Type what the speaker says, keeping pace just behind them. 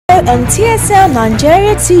on TSL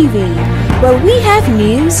Nigeria TV, where we have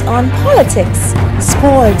news on politics,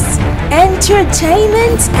 sports,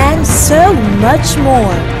 entertainment, and so much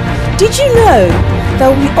more. Did you know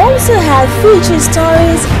that we also have feature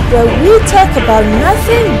stories where we talk about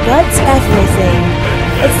nothing but everything?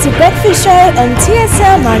 It's the Breakfast Show on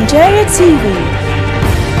TSL Nigeria TV.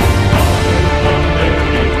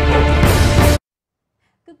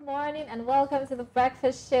 And welcome to the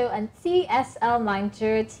Breakfast Show on TSL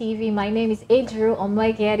Nigeria TV. My name is Adru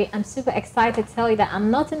Omwegeri. I'm super excited to tell you that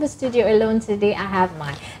I'm not in the studio alone today. I have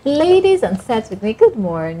my ladies on set with me. Good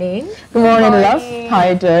morning. Good morning, love. How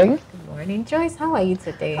are you doing? Good morning. Joyce, how are you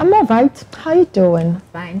today? I'm alright. How are you doing?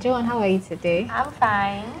 Fine. Joan, how are you today? I'm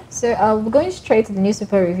fine. So we're going straight to the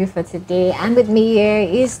newspaper review for today. And with me here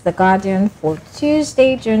is The Guardian for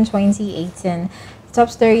Tuesday, June 2018. The top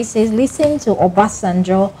story says, listen to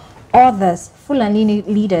Obasanjo. Others, Fulani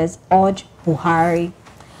leaders urge Buhari.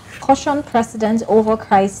 Caution president over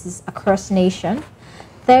crisis across nation.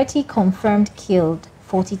 30 confirmed killed,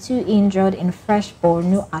 42 injured in fresh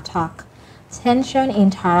Borno attack. Tension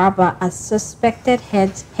in Taraba as suspected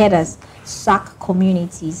headers sack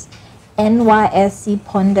communities. NYSC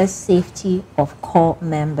ponders safety of core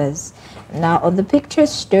members. Now, on the picture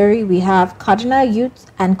story, we have Cardinal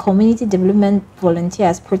youth and community development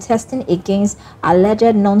volunteers protesting against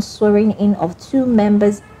alleged non-swearing in of 2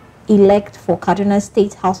 members elect for Kaduna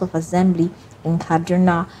State House of Assembly in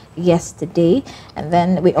Kaduna yesterday. And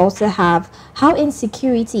then we also have how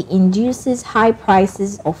insecurity induces high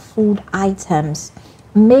prices of food items.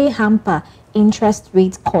 May hamper interest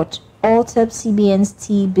rate cut, altered CBN's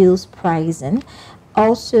T-bills pricing.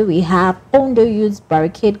 Also, we have Ondo Youths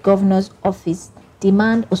barricade governor's office,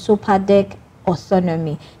 demand Osopadek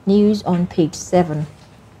autonomy. News on page 7.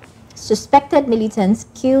 Suspected militants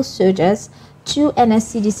kill soldiers, 2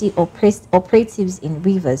 NSCDC operatives in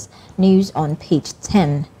Rivers. News on page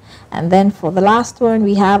 10. And then for the last one,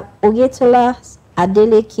 we have Oyetola's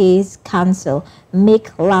Adele case cancel,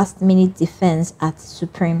 make last-minute defense at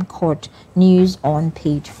Supreme Court. News on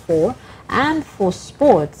page 4. And for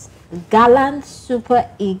sports, Gallant Super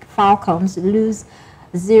League Falcons lose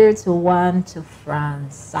 0-1 to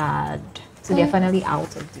France. Sad. So they're finally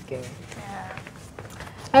out of the game. Yeah.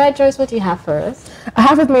 All right, Joyce, what do you have for us? I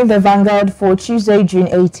have with me the Vanguard for Tuesday, June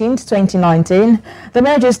 18th, 2019. The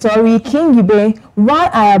major story, King Ibe, why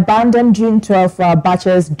I abandoned June 12 for our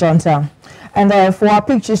bachelor's junta. And for our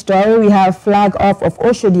picture story, we have flag off of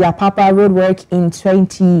Oshodi Apapa roadwork in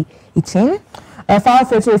 2018. A file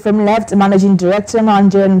photo from left Managing Director,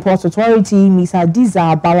 Nigerian Ports Authority, Ms.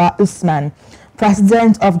 Hadiza Bawa Usman.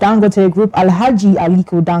 President of Dangote Group, Alhaji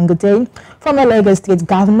Aliko Dangote. Former Lagos State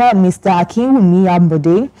Governor, Mr. Akinwumi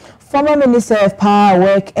Ambode. Former Minister of Power,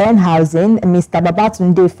 Work and Housing, Mr.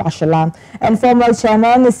 Babatunde Fashola, and former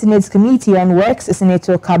Chairman of the Senate Committee on Works,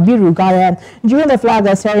 Senator Kabiru Gaya, during the flag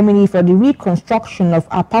ceremony for the reconstruction of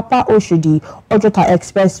Apapa Oshodi Ojota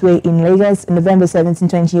Expressway in Lagos, November 17,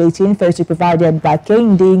 2018, first provided by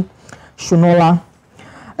Kehinde Shonola.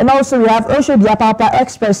 And also we have Oshodi Apapa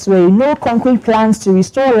Expressway, no concrete plans to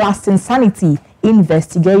restore lasting sanity,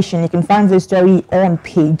 investigation. You can find the story on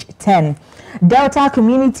page 10. Delta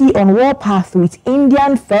community on warpath with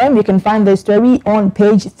Indian firm. You can find the story on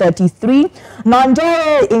page 33.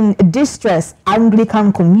 Nigeria in distress,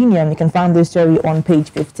 Anglican Communion. You can find the story on page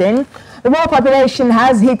 15. The world population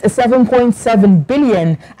has hit 7.7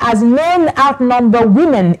 billion as men outnumber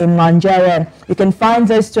women in Nigeria. You can find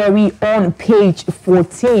the story on page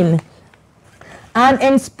 14. And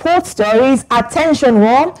in sports stories, attention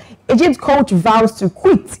war, Egypt coach vows to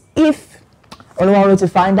quit if only one way to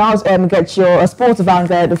find out get your sports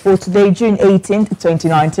Vanguard for today, June 18th,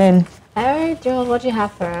 2019. All right, Joel, what do you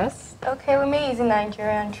have for us? Okay, we may use the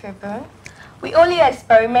Nigerian Tribune. We only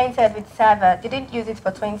experimented with server, didn't use it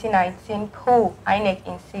for 2019. Who, INEC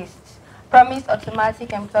insists. Promised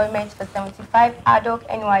automatic employment for 75 ad hoc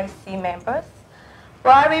NYC members.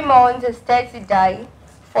 Buhari mourns a 30 die,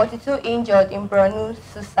 42 injured in Borno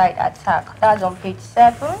suicide attack. That's on page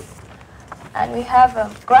 7. And we have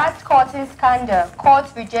a grant courting scandal. Court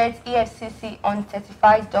rejects EFCC on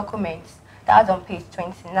certified documents. That's on page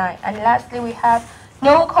 29. And lastly, we have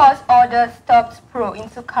no court order stops Pro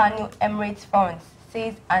into Kano Emirates funds,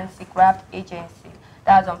 says anti-graft agency.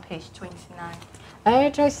 That's on page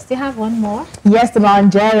 29. Joyce, do you have one more? Yes, the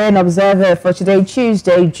Nigerian Observer for today,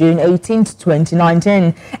 Tuesday, June 18th,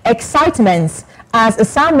 2019. Excitements as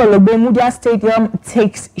Samuel Ogbemudia Stadium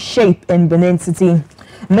takes shape in Benin City.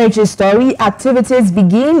 Major story, activities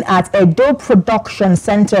begin at Edo Production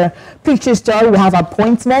Center. Picture story, we have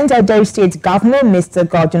appointment. Edo State Governor Mr.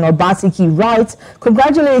 Godwin Obaseki writes,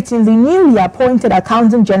 congratulating the newly appointed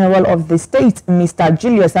Accountant General of the state, Mr.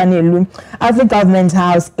 Julius Anielu, at the government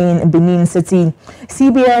house in Benin City.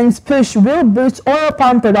 CBN's push will boost oil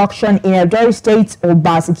palm production in Edo State,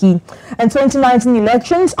 Obaseki. And 2019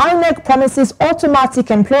 elections, INEC promises automatic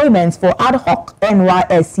employment for ad hoc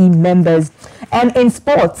NYSC members. And in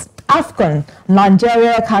sports, AFCON,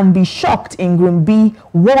 Nigeria can be shocked in Group B,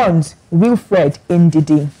 warns Wilfred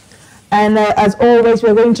Ndidi. And as always,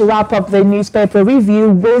 we're going to wrap up the newspaper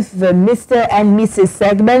review with the Mr. and Mrs.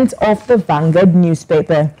 segment of the Vanguard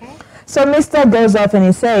newspaper. Okay. So Mr. goes off and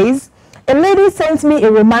he says, a lady sent me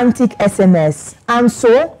a romantic SMS, and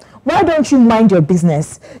so, why don't you mind your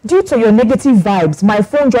business? Due to your negative vibes, my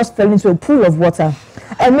phone just fell into a pool of water.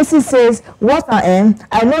 And Mrs. says, what I am,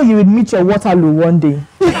 I know you will meet your Waterloo one day.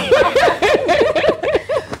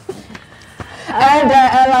 And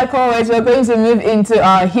like always, we're going to move into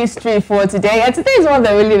our history for today. And today is one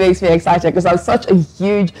that really makes me excited because I'm such a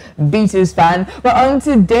huge Beatles fan. But on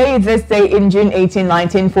today, this day in June 18,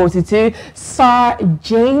 1942, Sir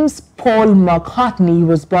James Paul McCartney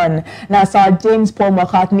was born. Now, Sir James Paul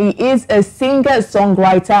McCartney is a singer,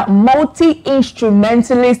 songwriter,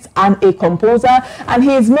 multi-instrumentalist, and a composer. And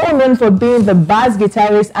he is more known for being the bass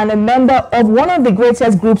guitarist and a member of one of the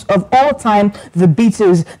greatest groups of all time, the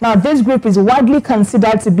Beatles. Now, this group is widely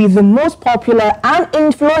considered to be the most popular and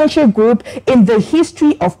influential group in the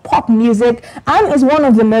history of pop music and is one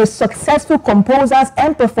of the most successful composers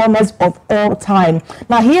and performers of all time.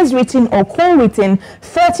 Now, he has written or co-written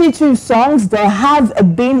 32 songs that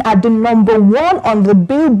have been at the #1 on the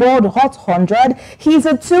Billboard Hot 100. He's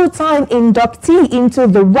a two-time inductee into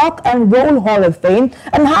the Rock and Roll Hall of Fame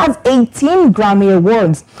and has 18 Grammy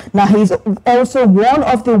Awards. Now, he's also one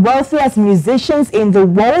of the wealthiest musicians in the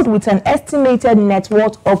world with an estimated net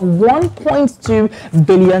worth of $1.2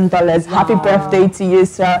 billion. Wow. Happy birthday to you,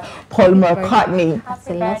 Sir Paul McCartney. That's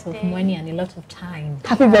a lot of money and a lot of time.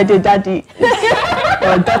 Happy birthday, Daddy.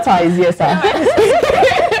 Your daughter is here, sir.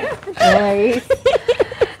 Nice.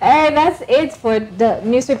 And that's it for the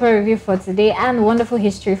newspaper review for today and wonderful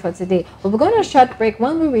history for today. We'll be going on a short break.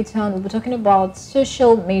 When we return, we'll be talking about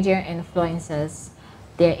social media influencers.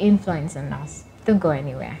 They're influencing us. Don't go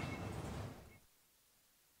anywhere.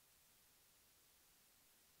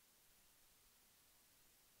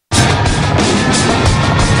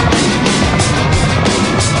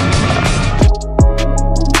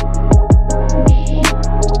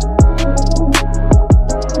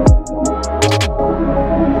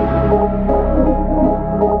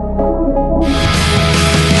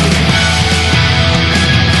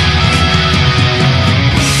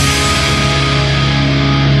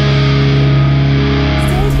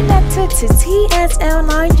 To TSL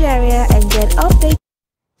Nigeria and get updates.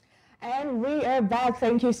 And we are back.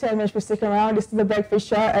 Thank you so much for sticking around. This is The Breakfast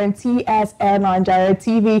Show on TSL Nigeria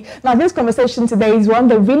TV. Now, this conversation today is one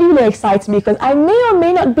that really excites me because I may or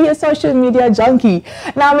may not be a social media junkie.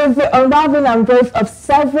 Now, with the unraveling and growth of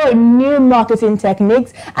several new marketing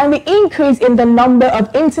techniques and the increase in the number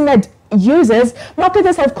of internet users,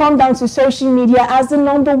 marketers have come down to social media as the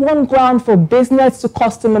 #1 ground for business to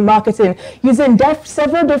customer marketing, using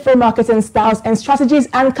several different marketing styles and strategies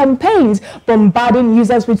and campaigns, bombarding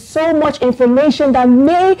users with so much information that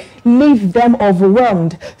may leave them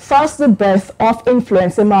overwhelmed. Thus, the birth of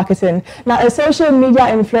influencer marketing. Now, a social media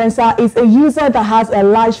influencer is a user that has a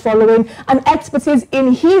large following and expertise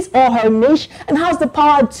in his or her niche and has the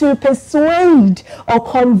power to persuade or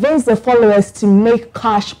convince the followers to make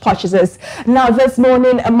cash purchases. Now, this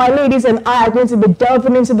morning, my ladies and I are going to be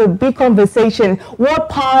delving into the big conversation. What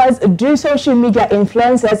powers do social media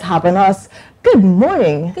influencers have on us? Good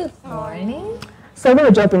morning. Good morning. So I'm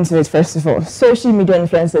going to jump into it first of all. Social media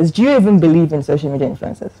influencers. Do you even believe in social media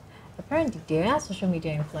influencers? Apparently, there are social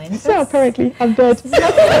media influencers. So apparently, I'm dead.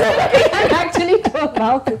 I actually don't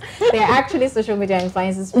know. They're actually social media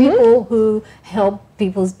influencers, people who help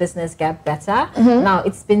people's business get better. Now,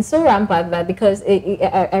 it's been so rampant that because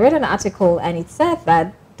I read an article and it said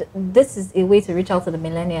that this is a way to reach out to the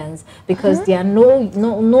millennials because they are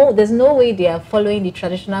there's no way they are following the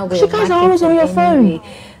traditional way. You guys are always on your phone.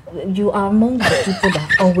 You are among the people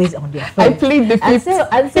that are always on their phone. I plead the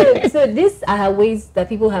fifth. So these are ways that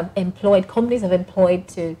people have employed, companies have employed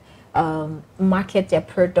to market their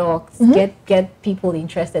products, get people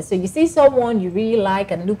interested. So you see someone you really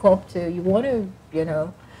like and look up to, you want to,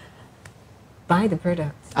 buy the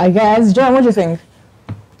product. I guess. John, what do you think?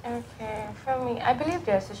 Okay. For me, I believe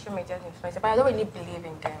they are social media influencers, but I don't really believe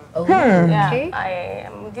in them. Oh, Yeah, okay. I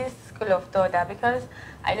am this school of thought that because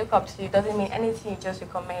I look up to you doesn't mean anything you just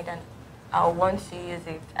recommend and I'll want to use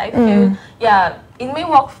it. I feel, yeah, it may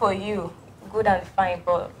work for you, good and fine,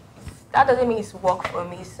 but that doesn't mean it's work for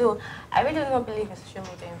me. So I really don't believe in social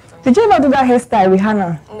media influence. Did you ever do that hairstyle with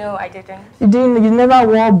Hannah? No, I didn't. You didn't. You never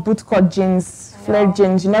wore bootcut jeans, flared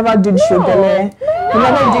jeans. You never did shogele. You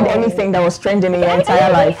never did anything that was trending in your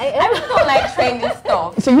entire life. I really don't like trendy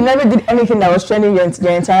stuff. So you never did anything that was trending your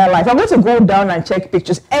entire life. I'm going to go down and check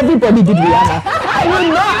pictures. Everybody did Rihanna. I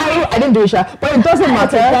will not. I didn't do it, Sha, but it doesn't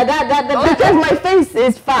matter because my face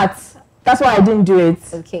is fat. That's why I didn't do it.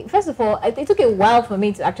 Okay, first of all, it took a while for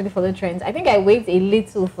me to actually follow trends. I think I waited a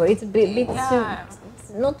little for it to be a bit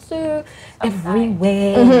too, not too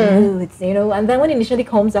everywhere, you know. And then when it initially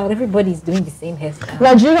comes out, everybody's doing the same hairstyle.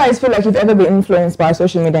 Now, do you guys feel like you've ever been influenced by a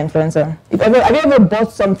social media influencer? Have you ever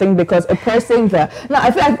bought something because a person there? Now,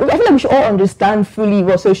 I feel like we should all understand fully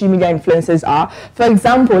what social media influencers are. For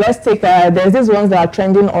example, let's take there's these ones that are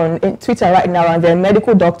trending on Twitter right now, and they're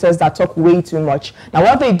medical doctors that talk way too much. Now,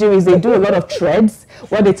 what they do is they do a lot of threads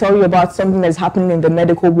where they tell you about something that's happening in the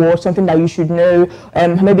medical world, something that you should know,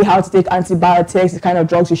 maybe how to take antibiotics, the kind of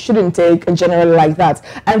drugs you shouldn't take, and generally like that.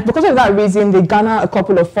 And because of that reason, they garner a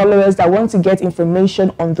couple of followers that want to get information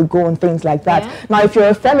on the go and things like that. Yeah. Now, if you're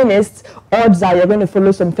a feminist, odds are you're going to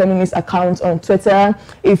follow some feminist accounts on Twitter.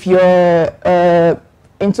 If you're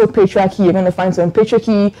into patriarchy, you're going to find some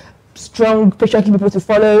strong patriarchy people to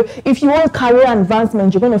follow. If you want career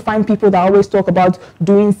advancement, you're going to find people that always talk about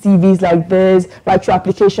doing CVs like this, write your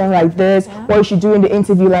application like this, what you should do in the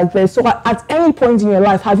interview like this. So at any point in your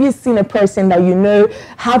life, have you seen a person that you know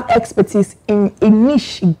have expertise in a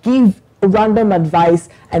niche, give random advice,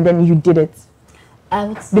 and then you did it? I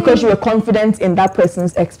would say because you were confident in that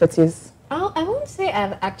person's expertise. I won't say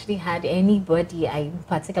I've actually had anybody in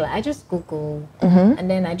particular. I just Google and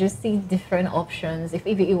then I just see different options. If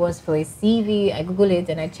it was for a CV, I Google it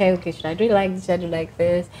and I check, okay, should I do like this, should I do like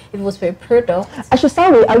this? If it was for a product. I should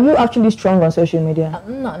start with, are you actually strong on social media?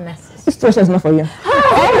 Not necessarily. This question is not for you.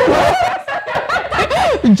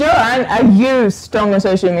 Joanne, are you strong on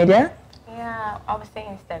social media? Yeah, I would say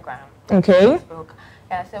Instagram. Okay. Facebook.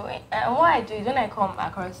 Yeah, so what I do is when I come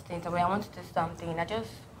across things or when I want to do something, I just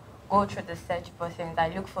go through the search buttons. I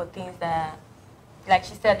look for things that, like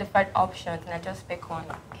she said, different options, and I just pick one.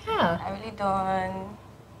 Yeah. I really don't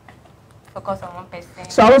focus on one person.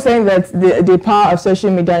 So I was saying that the power of social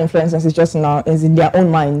media influencers is just now is in their own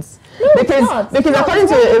minds. No, because according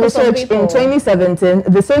to a research in 2017,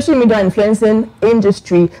 the social media influencing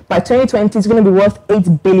industry by 2020 is going to be worth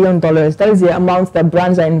 $8 billion. That is the amount that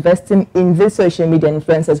brands are investing in these social media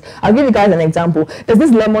influencers. I'll give you guys an example. There's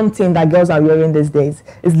this lemon thing that girls are wearing these days.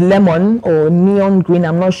 It's lemon or neon green,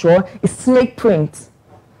 I'm not sure. It's snake print.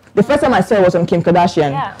 The first time I saw it was on Kim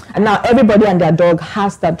Kardashian. Yeah. And now everybody and their dog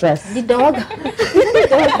has that dress. The dog? The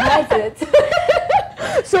dog has it.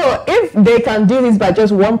 So if they can do this by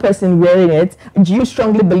just one person wearing it, do you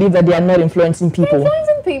strongly believe that they are not influencing people? They're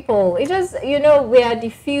influencing people. It's just, you know, we are the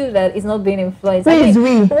few that is not being influenced. Please,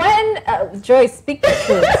 when Joyce, speak the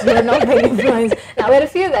truth, you're not being influenced. Now, we're the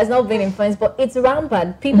few that's not being influenced, but it's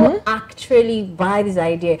rampant. People actually buy this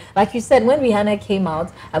idea. Like you said, when Rihanna came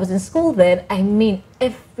out, I was in school then. I mean,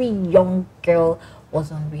 every young girl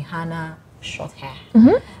was on Rihanna short hair.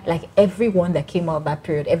 Like everyone that came out that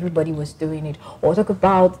period, everybody was doing it. Or talk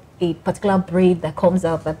about a particular braid that comes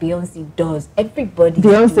out that Beyonce does. Everybody.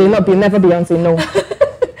 Beyonce, never Beyonce, no.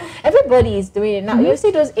 Everybody is doing it now. You see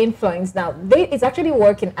those influence now. It's actually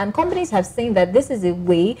working, and companies have seen that this is a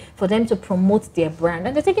way for them to promote their brand,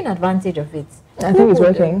 and they're taking advantage of it. I think it's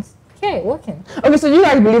working. Yeah, it's working. Okay, so you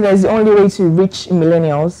guys believe that it's the only way to reach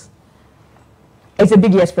millennials? It's a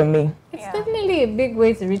big yes from me. It's definitely a big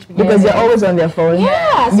way to reach people. Because they're always on their phone.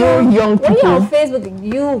 Yeah. So you young people. When you're on Facebook,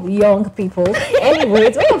 you young people.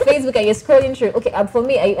 Anyways, when you're on Facebook and you're scrolling through, okay, for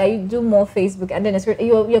me, I do more Facebook, and then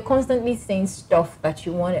you're constantly saying stuff that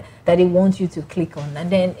you want, that they want you to click on,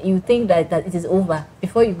 and then you think that it is over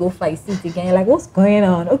before you go fly see it again. You're like, what's going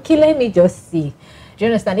on? Okay, let me just see. Do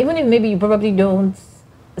you understand? Even if maybe you probably don't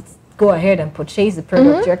go ahead and purchase the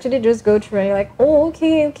product, you actually just go through and you're like, oh,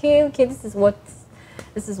 okay,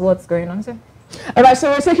 this is what's going on, sir. All right, so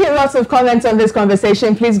we're taking lots of comments on this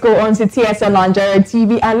conversation. Please go on to TSL Nigeria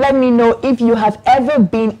TV and let me know if you have ever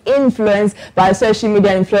been influenced by a social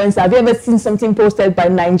media influencer. Have you ever seen something posted by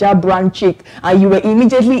Ninja Brand Chick and you were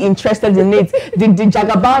immediately interested in it? The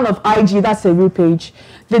Jagaban of IG, that's a real page.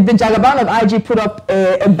 The Jagaban of IG put up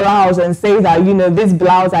a blouse and say that, you know, this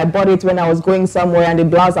blouse, I bought it when I was going somewhere and the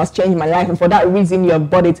blouse has changed my life and for that reason you have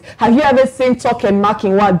bought it. Have you ever seen Toke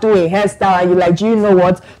Makinwa do a hairstyle and you're like, do you know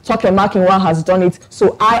what? Toke Makinwa has done it,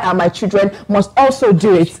 so I and my children must also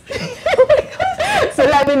do it. So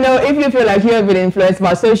let me know if you feel like you have been influenced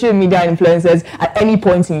by social media influencers at any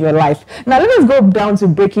point in your life. Now let us go down to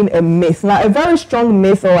breaking a myth. Now a very strong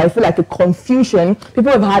myth, or I feel like a confusion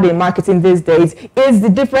people have had in marketing these days, is the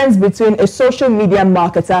difference between a social media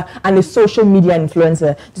marketer and a social media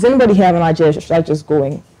influencer. Does anybody have an idea? Should I just go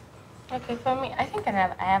in? Okay, for me, I think I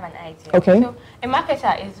have an idea. Okay. So a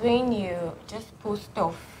marketer is when you just post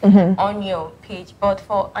stuff on your page, but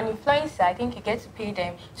for an influencer, I think you get to pay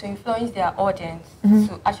them to influence their audience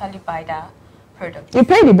to actually buy that product. You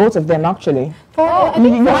pay the both of them actually.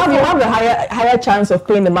 You have a higher chance of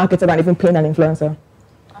paying the marketer than even paying an influencer.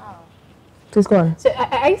 Please go on. So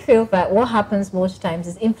I feel that what happens most times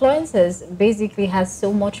is influencers basically has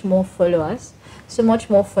so much more followers,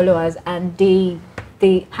 and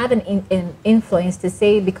they have an influence to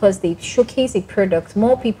say, because they showcase a product,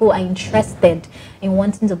 more people are interested in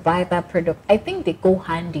wanting to buy that product. I think they go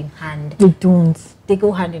hand in hand. They don't. They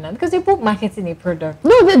go hand in hand because they're both marketing a product.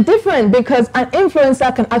 No, they're different, because an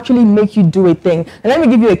influencer can actually make you do a thing. And let me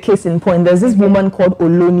give you a case in point. There's this woman called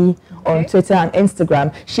Oloni on Twitter and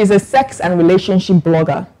Instagram. She's a sex and relationship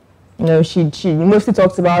blogger. You know, she mostly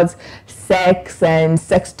talks about sex and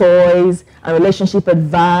sex toys and relationship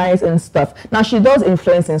advice and stuff. Now, she does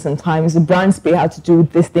influencing sometimes. The brands pay her to do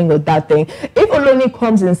this thing or that thing. If Oloni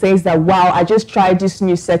comes and says that, wow, I just tried this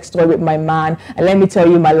new sex toy with my man, and let me tell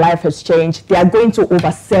you, my life has changed, they are going to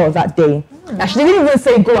oversell that day. Now, she didn't even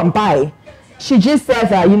say go and buy. She just said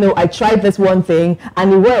that, you know, I tried this one thing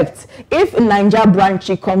and it worked. If a Ninja Brand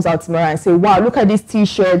Chick comes out tomorrow and say, wow, look at this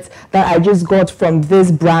t-shirt that I just got from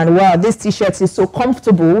this brand. Wow, this t-shirt is so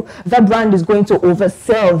comfortable. That brand is going to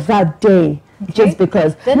oversell that day. Just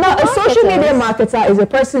because. Now, a social media marketer is a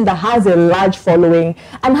person that has a large following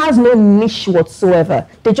and has no niche whatsoever.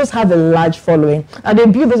 They just have a large following. And they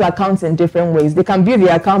build those accounts in different ways. They can build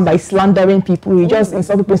their account by slandering people. You just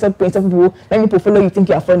insult people. When people follow you, think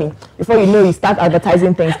you're funny. Before you know, you start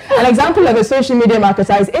advertising things. An example of a social media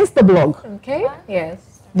marketer is Instablog. Okay, yes.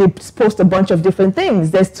 They post a bunch of different things.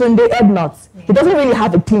 There's Tunde Ednuts. He doesn't really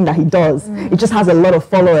have a team that he does. He just has a lot of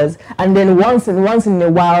followers. And then once in a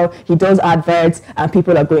while, he does adverts and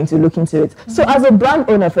people are going to look into it. So as a brand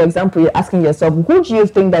owner, for example, you're asking yourself, who do you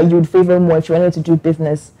think that you'd favor more if you wanted to do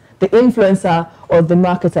business? The influencer or the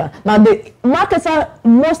marketer? Now, the marketer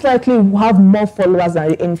most likely will have more followers than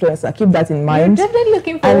the influencer. Keep that in mind. You're definitely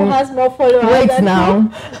looking for who has more followers. Wait now.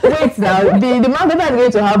 The marketer is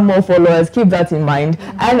going to have more followers. Keep that in mind.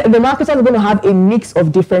 And the marketer is going to have a mix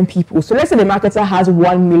of different people. So let's say the marketer has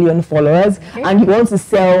 1 million followers and you want to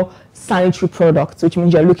sell sanitary products, which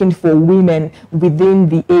means you're looking for women within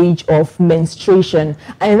the age of menstruation.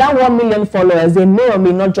 And in that 1 million followers, they may or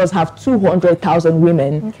may not just have 200,000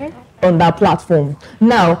 women on that platform.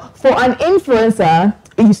 Now, for an influencer,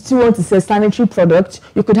 you still want to sell sanitary products,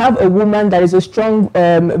 you could have a woman that is a strong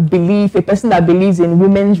belief, a person that believes in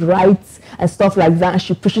women's rights and stuff like that.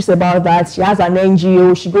 She pushes about that. She has an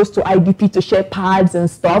NGO. She goes to IDP to share pads and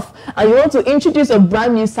stuff. And you want to introduce a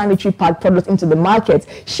brand new sanitary pad product into the market.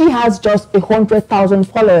 She has just 100,000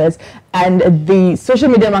 followers, and the social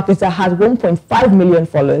media marketer has 1.5 million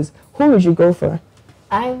followers. Who would you go for?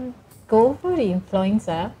 I go for the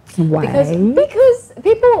influencer. Why? Because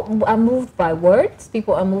people are moved by words.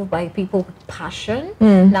 People are moved by people's passion.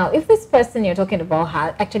 Now, if this person you're talking about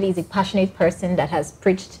actually is a passionate person that has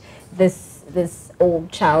preached this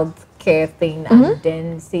old child care thing and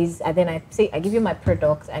then says, and then I give you my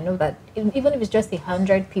products, I know that even if it's just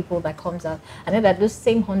 100 people that comes out, I know that those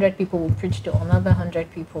same 100 people will preach to another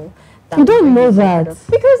 100 people. You don't know that.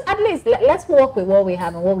 Because at least let's work with what we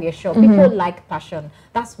have and what we are sure. People like passion.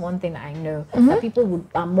 That's one thing I know. That people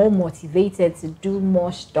are more motivated to do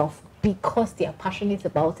more stuff because they are passionate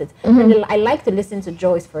about it. And I like to listen to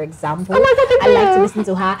Joyce, for example. I like to listen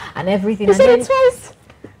to her and everything. You said it twice.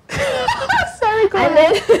 Sorry, go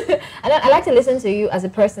ahead. And then I like to listen to you as a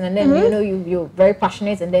person, and then you know you're very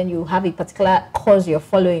passionate, and then you have a particular cause you're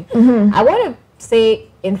following. I want to say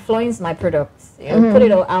influence my products, you know, put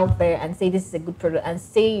it all out there and say this is a good product, and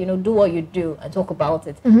say, you know, do what you do and talk about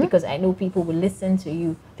it, because I know people will listen to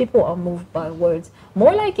you. People are moved by words.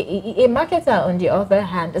 More like a marketer, on the other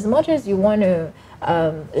hand, as much as you want to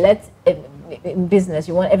in business,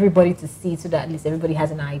 you want everybody to see, so that at least everybody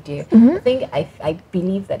has an idea. I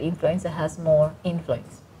believe that influencer has more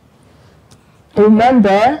influence.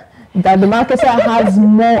 Remember that the marketer has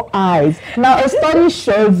more eyes. Now, a study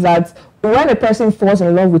shows that when a person falls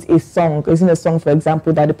in love with a song, is in a song, for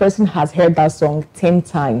example, that the person has heard that song 10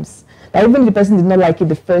 times. That even if the person did not like it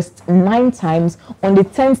the first 9 times, on the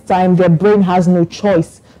 10th time, their brain has no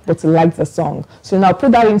choice but to like the song. So now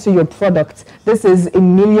put that into your product. This is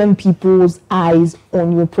 1 million people's eyes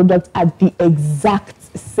on your product at the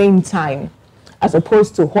exact same time, as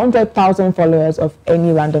opposed to 100,000 followers of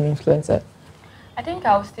any random influencer. I think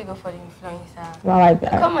I'll still go for the influencer. Well,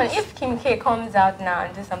 come on, if Kim K comes out now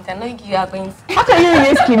and do something, I know you are going to... How can you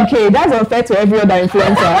use Kim K? That's unfair to every other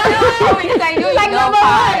influencer. No, because I know you like know number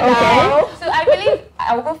 1. Okay. So I believe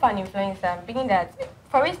I will go for an influencer, being that,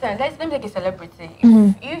 for instance, let me take a celebrity.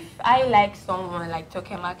 If I like someone like Toke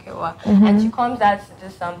Makewa and she comes out to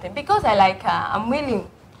do something, because I like her, I'm willing.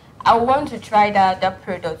 I want to try that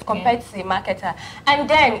product compared to the marketer. And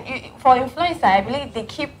then for influencer, I believe they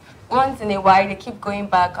keep, once in a while, they keep going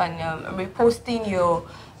back and reposting your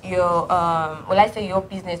well, I say your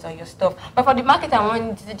business or your stuff. But for the marketer, I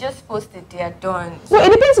want to just post it, they are done. So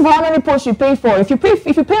it depends on how many posts you pay for. If you pay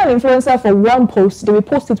an influencer for 1 post, they will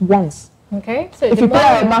post it once. Okay. So if you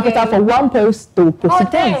pay a marketer for 1 post, they will post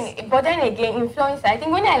it once. But then again, influencer, I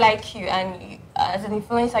think when I like you and you, as an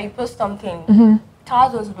influencer, you post something,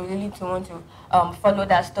 thousands will be willing to want to follow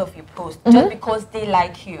that stuff you post just because they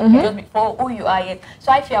like you, just for who you are. Yet.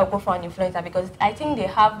 So I feel I'll go for an influencer because I think they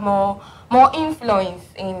have more influence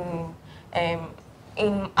in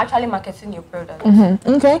actually marketing your product.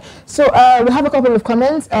 Okay, so we have a couple of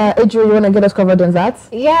comments. Adriel, you want to get us covered on that?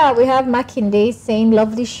 Yeah, we have Makinde saying,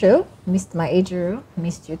 lovely show. Missed my Adriel.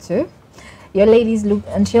 Missed you too. Your ladies look,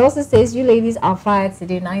 and she also says, you ladies are fired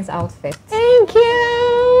today. Nice outfit. Thank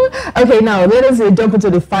you. Okay, now let us jump into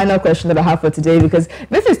the final question that I have for today, because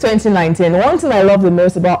this is 2019. One thing I love the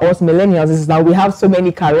most about us millennials is that we have so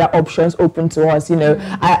many career options open to us. You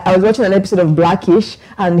know, I was watching an episode of Blackish,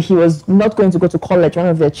 and he was not going to go to college, one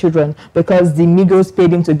of their children, because the Migos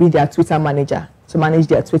paid him to be their Twitter manager, to manage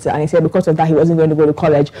their Twitter, and he said because of that he wasn't going to go to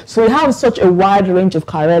college. So we have such a wide range of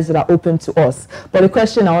careers that are open to us. But the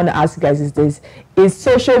question I want to ask you guys is this: is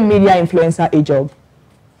social media influencer a job?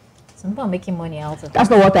 Some people are making money out of it. That's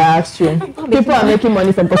not what I asked you. People are making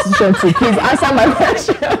money from prostitution too. Please answer my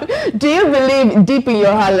question. Do you believe deep in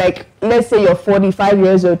your heart, like, let's say you're 45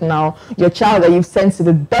 years old now, your child that you've sent to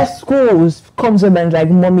the best schools comes up and like,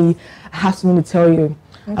 mommy, I have something to tell you.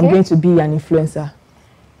 Okay. I'm going to be an influencer.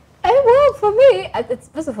 Well, for me, it's,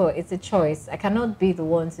 first of all, it's a choice. I cannot be the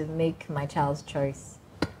one to make my child's choice.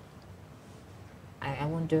 I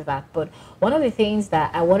won't do that. But one of the things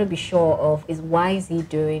that I want to be sure of is, why is he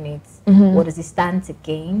doing it? What does he stand to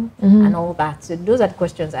gain? And all that. So those are the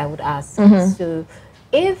questions I would ask. So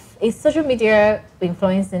if is social media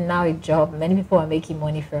influencing now a job, many people are making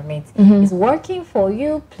money from it. It's working for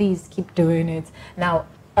you, please keep doing it. Now,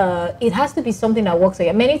 it has to be something that works for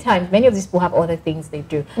you. Many times, many of these people have other things they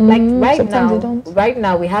do. Like right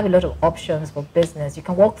now, we have a lot of options for business. You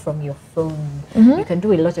can work from your phone. You can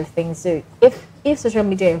do a lot of things. So if social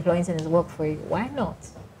media influencing is work for you, why not?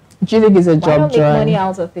 Do you think it's a job, Why not make Joy? money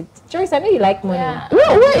out of it? Joyce, I know you like money. Yeah.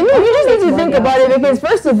 No, you just need to think about it, because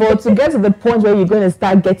first of all, to get to the point where you're going to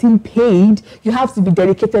start getting paid, you have to be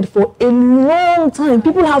dedicated for a long time.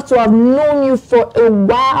 People have to have known you for a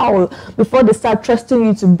while before they start trusting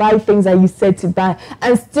you to buy things that you said to buy.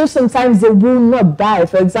 And still sometimes they will not buy.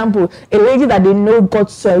 For example, a lady that they know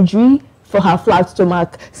got surgery for her flat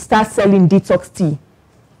stomach starts selling detox tea.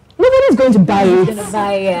 Nobody's going to buy it.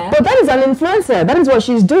 But that is an influencer. That is what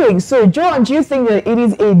she's doing. So, Joan, do you think that it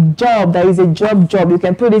is a job, that is a job? You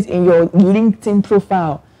can put it in your LinkedIn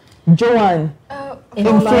profile. Joan,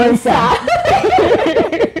 influencer.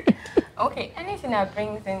 Okay, anything that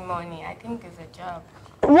brings in money, I think is a job.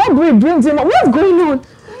 What brings in money? What's going on?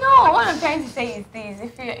 No, what I'm trying to say is this: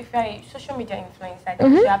 if you're a social media influencer, I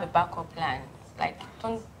think you should have a backup plan. Like,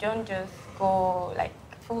 don't just go like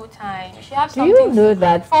full time. You should have something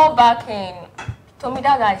to fall back in. To me,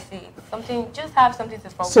 that's what I see. Something, just have something to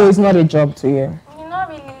fall back. So it's not a job to you? Not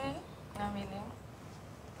really. Not really.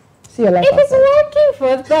 See your life if it's working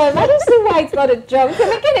going for them. I don't see why it's not a job. If you're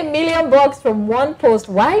making $1 million from one post,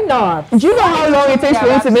 why not? Do you know how long it takes for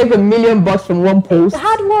you to make $1 million from one post?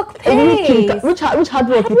 Hard work pays. Which hard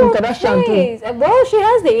work you think Kardashian do? Well, she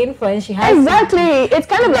has the influence. She has exactly. It's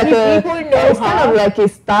kind of like a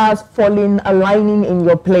stars falling, aligning in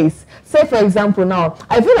your place. Say for example, now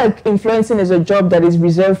I feel like influencing is a job that is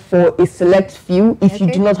reserved for a select few if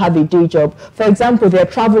you do not have a day job. For example, there are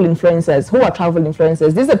travel influencers. Who are travel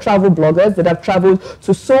influencers? These are travel bloggers that have traveled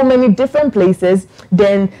to so many different places.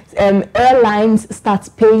 Then airlines start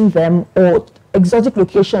paying them, or exotic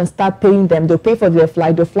locations start paying them. They'll pay for their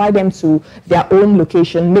flight. They'll fly them to their own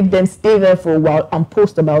location, make them stay there for a while and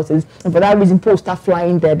post about it. And for that reason, people start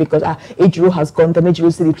flying there because Ejiro has gone there.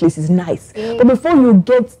 Ejiro said the place is nice. But before you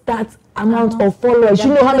get that amount of followers,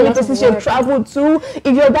 you know how many places you've traveled to?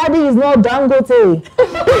 If your daddy is not Dangote,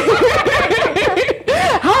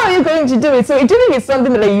 how are you going to do it? So doing is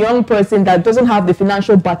something that a young person that doesn't have the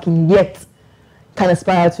financial backing yet can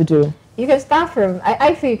aspire to do. You can start from,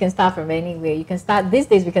 I feel you can start from anywhere. You can start, these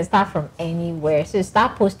days we can start from anywhere. So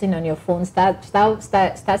start posting on your phone, start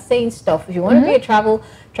saying stuff. If you want to be a travel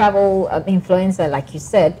influencer, like you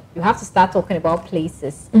said, you have to start talking about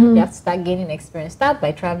places. You have to start gaining experience. Start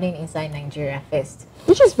by traveling inside Nigeria first.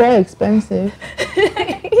 Which is very expensive.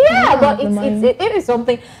 Yeah, but it is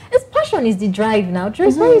something. It's passion is the drive now.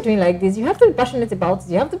 Trace, why are you doing like this? You have to be passionate about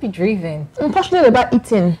it. You have to be driven. I'm passionate about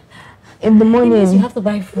eating. In the morning, you have to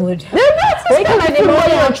buy food. Wake up in the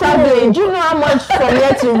morning you're traveling. Do you know how much from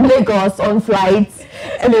here to Lagos on flights?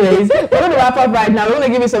 Anyways, we're going to wrap up right now. We're going to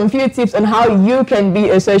give you some few tips on how you can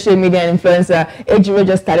be a social media influencer. Ejiro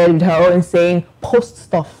just started with her own saying, post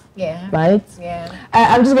stuff. Yeah. Right? Yeah.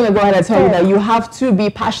 I'm just going to go ahead and tell you that you have to be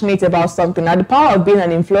passionate about something. Now, the power of being an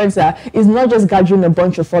influencer is not just gathering a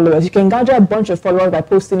bunch of followers. You can gather a bunch of followers by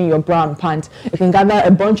posting in your bra and pants. You can gather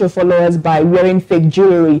a bunch of followers by wearing fake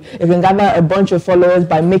jewelry. You can gather a bunch of followers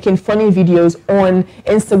by making funny videos on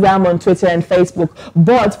Instagram, on Twitter, and Facebook.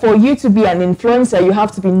 But for you to be an influencer, you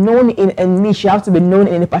have to be known in a niche. You have to be known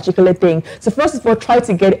in a particular thing. So first of all, try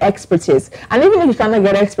to get expertise. And even if you cannot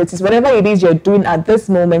get expertise, whatever it is you're doing at this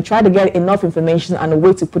moment, try to get enough information and a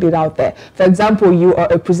way to put it out there. For example, you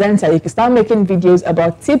are a presenter. You can start making videos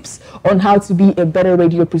about tips on how to be a better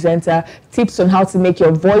radio presenter, tips on how to make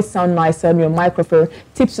your voice sound nicer on your microphone,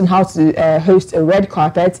 tips on how to host a red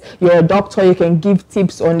carpet. You're a doctor, you can give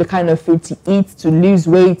tips on the kind of food to eat to lose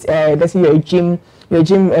weight. Let's say you're a gym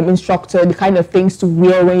instructor, the kind of things to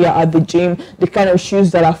wear when you're at the gym, the kind of shoes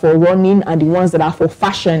that are for running and the ones that are for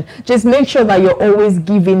fashion. Just make sure that you're always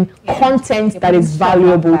giving content that is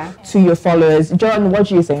valuable to your followers. John, what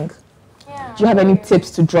do you think? Yeah, do you have any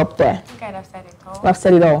tips to drop there? I think I've said it all. I've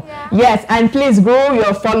said it all. Yeah. Yes, and please grow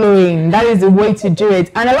your following. That is the way to do it.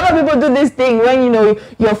 And a lot of people do this thing when, you know,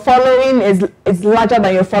 your following is larger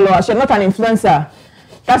than your followers. You're not an influencer.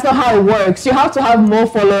 That's not how it works. You have to have more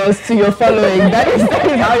followers to your following. That is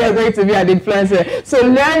how you're going to be an influencer. So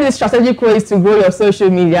learn the strategic ways to grow your social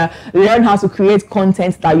media. Learn how to create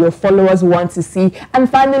content that your followers want to see. And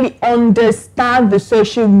finally, understand the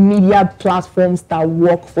social media platforms that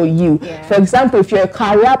work for you. Yeah. For example, if you're a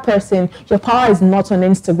career person, your power is not on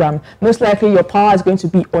Instagram. Most likely your power is going to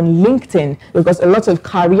be on LinkedIn, because a lot of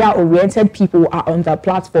career-oriented people are on that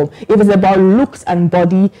platform. If it's about looks and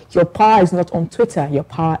body, your power is not on Twitter. Your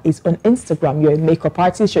power is on Instagram. You're a makeup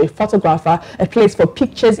artist, you're a photographer, a place for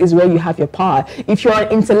pictures is where you have your power. If you're an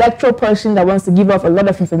intellectual person that wants to give off a lot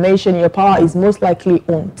of information, your power is most likely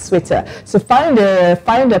on Twitter. So find a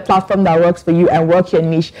platform that works for you and work your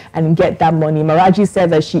niche and get that money. Maraji said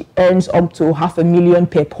that she earns up to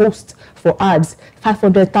 $500,000 per post for ads.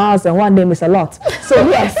 500,000 one name is a lot. So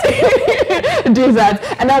yes, do that.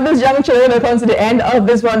 And at this juncture, we're going to come to the end of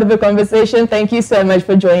this wonderful conversation. Thank you so much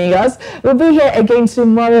for joining us. We'll be here again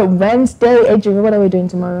tomorrow, Wednesday. Ejiro, what are we doing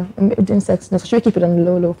tomorrow? We're doing sex. No, so should we keep it on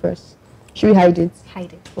the low first? Should we hide it?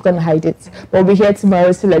 Hide it. We're going to hide it. But we'll be here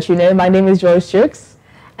tomorrow to let you know. My name is Joyce Chooks.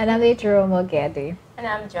 And I'm Ejiro Mogedi. And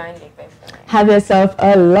I'm Joy Ndekwe. Have yourself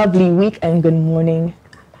a lovely week and good morning.